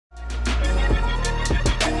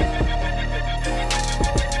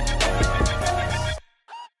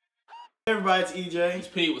everybody, it's EJ. It's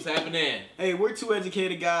Pete, what's happening? Hey, we're two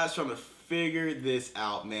educated guys trying to figure this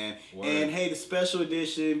out, man. Word. And hey, the special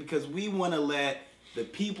edition, because we want to let the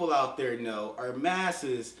people out there know, our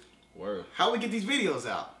masses, Word. how we get these videos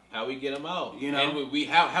out. How we get them out. You know? And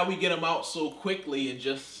how we get them out so quickly and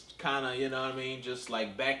just kind of, you know what I mean, just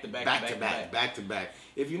like back to back.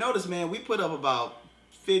 If you notice, man, we put up about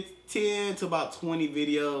 10 to about 20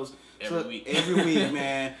 videos every week. Every week,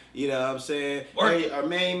 man. You know what I'm saying? Hey, our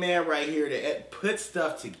main man right here that put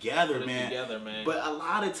stuff together, man. But a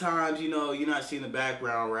lot of times, you know, you're not seeing the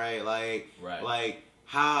background, right? Like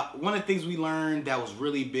how one of the things we learned that was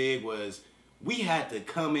really big was we had to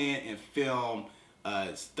come in and film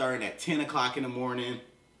starting at 10 o'clock in the morning,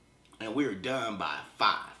 and we were done by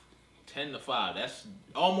 5. 10 to 5. That's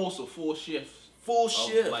almost a full shift.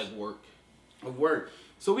 Like work.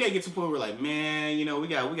 So we had to get to the point where we're like, man, you know, we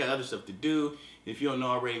got other stuff to do. If you don't know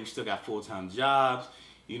already, we still got full-time jobs.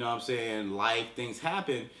 You know what I'm saying? Life, things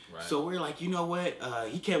happen. Right. So we're like, you know what?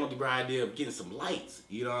 He came with the great idea of getting some lights.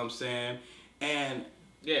 You know what I'm saying? And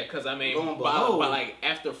yeah, because I mean, by like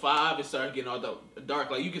after 5, it started getting all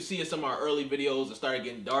dark. Like you can see in some of our early videos, it started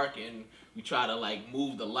getting dark, and we try to like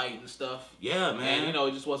move the light and stuff. Yeah, man. And you know,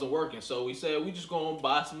 it just wasn't working. So we said we just gonna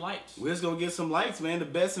buy some lights. We're just gonna get some lights, man. The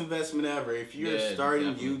best investment ever. If you're starting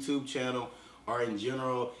a YouTube channel or in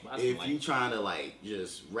general, if you trying to like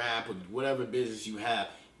just rap or whatever business you have,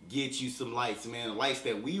 get you some lights, man. The lights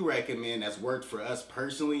that we recommend that's worked for us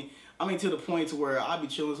personally. I mean, to the point to where I'll be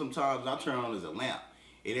chilling sometimes and I'll turn on as a lamp.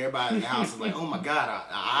 And everybody in the house is like, oh my God, our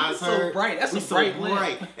eyes hurt. So bright. That's a bright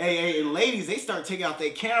lamp. Hey, and ladies, they start taking out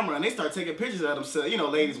their camera and they start taking pictures of themselves. You know,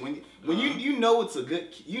 ladies, when you know it's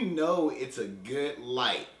a good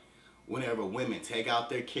light whenever women take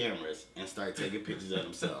out their cameras and start taking pictures of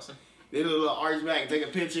themselves. They do a little arch back and take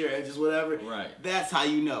a picture and just whatever. Right. That's how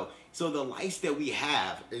you know. So the lights that we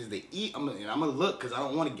have is the I'm gonna look because I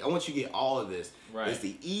want you to get all of this. Right. It's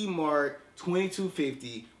the E-Mark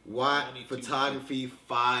 2250 watt photography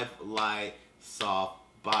 5 light soft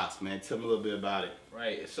box, man. Tell me a little bit about it.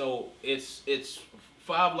 Right. So it's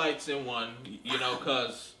 5 lights in one, you know,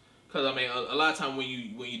 cause I mean a lot of time when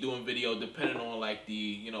you doing video, depending on like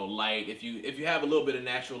the light, if you have a little bit of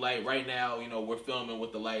natural light, right now we're filming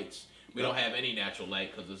with the lights. We don't have any natural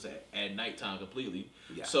light because it's at nighttime completely.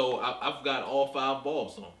 Yeah. So I've got all 5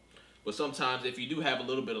 bulbs on. But sometimes if you do have a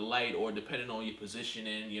little bit of light, or depending on your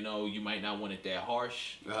positioning, you might not want it that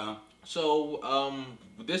harsh. So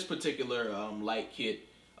this particular light kit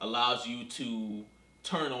allows you to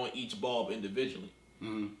turn on each bulb individually.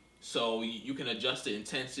 So you can adjust the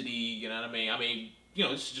intensity. You know what I mean?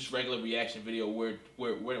 It's just regular reaction video.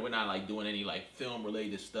 We're not like doing any like film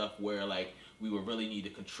related stuff where like we would really need to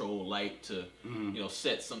control light to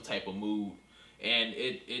set some type of mood. And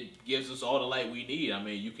it gives us all the light we need. I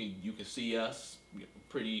mean, you can see us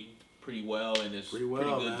pretty well, and it's pretty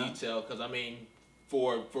good detail. Because I mean,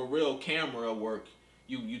 for real camera work,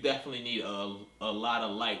 you definitely need a lot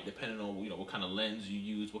of light, depending on what kind of lens you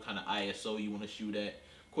use, what kind of ISO you want to shoot at.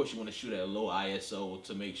 Of course, you want to shoot at a low ISO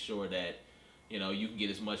to make sure that you can get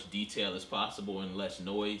as much detail as possible and less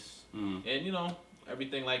noise, and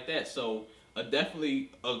everything like that. So definitely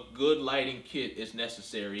a good lighting kit is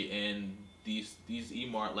necessary, and these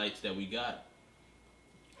E-Mark lights that we got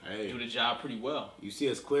do the job pretty well. You see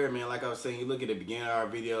us clear, man. Like I was saying, you look at the beginning of our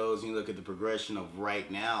videos, you look at the progression of right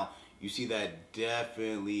now, you see that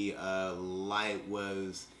definitely light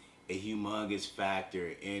was a humongous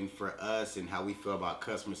factor. And for us and how we feel about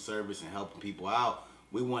customer service and helping people out,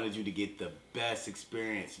 we wanted you to get the best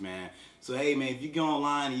experience, man. So hey, man, if you go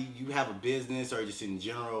online and you have a business or just in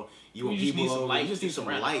general, you want people over, you just need some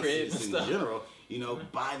lights in general.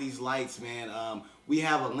 Buy these lights, man. We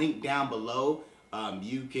have a link down below.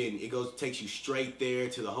 Takes you straight there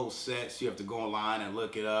to the whole set. So you have to go online and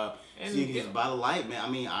look it up. So you can just buy the light, man. I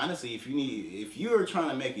mean, honestly, if you're trying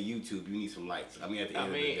to make a YouTube, you need some lights. I mean, at the end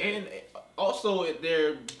of the day. And also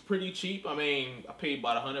they're pretty cheap. I mean, I paid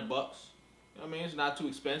about $100. I mean, it's not too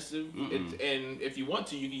expensive. And if you want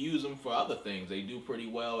to, you can use them for other things. They do pretty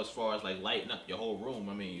well as far as like lighting up your whole room.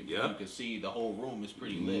 I mean, you can see the whole room is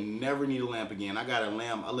pretty lit. Never need a lamp again. I got a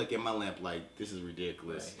lamp. I look at my lamp like, this is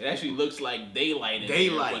ridiculous. Right. It actually looks like daylight in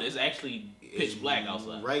here, but it's actually pitch black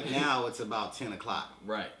outside. Right now, it's about 10 o'clock.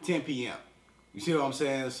 Right. 10 p.m. You see what I'm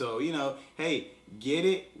saying? So, hey, get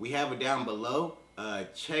it. We have it down below.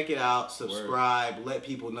 Check it out, subscribe, let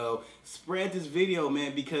people know, spread this video,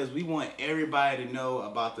 man, because we want everybody to know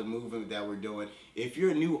about the movement that we're doing. If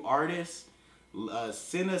you're a new artist,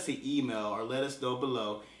 send us an email or let us know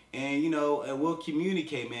below, And, you know, and we'll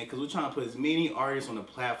communicate, man, because we're trying to put as many artists on the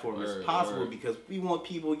platform as possible because we want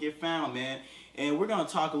people to get found, man. And we're going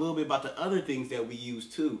to talk a little bit about the other things that we use,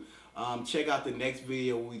 too. Check out the next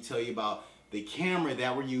video where we tell you about the camera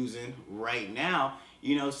that we're using right now,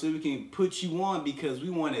 you know, so we can put you on because we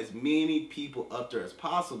want as many people up there as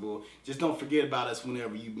possible. Just don't forget about us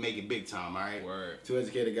whenever you make it big time, all right? Word. To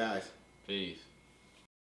Educated Guyz. Peace.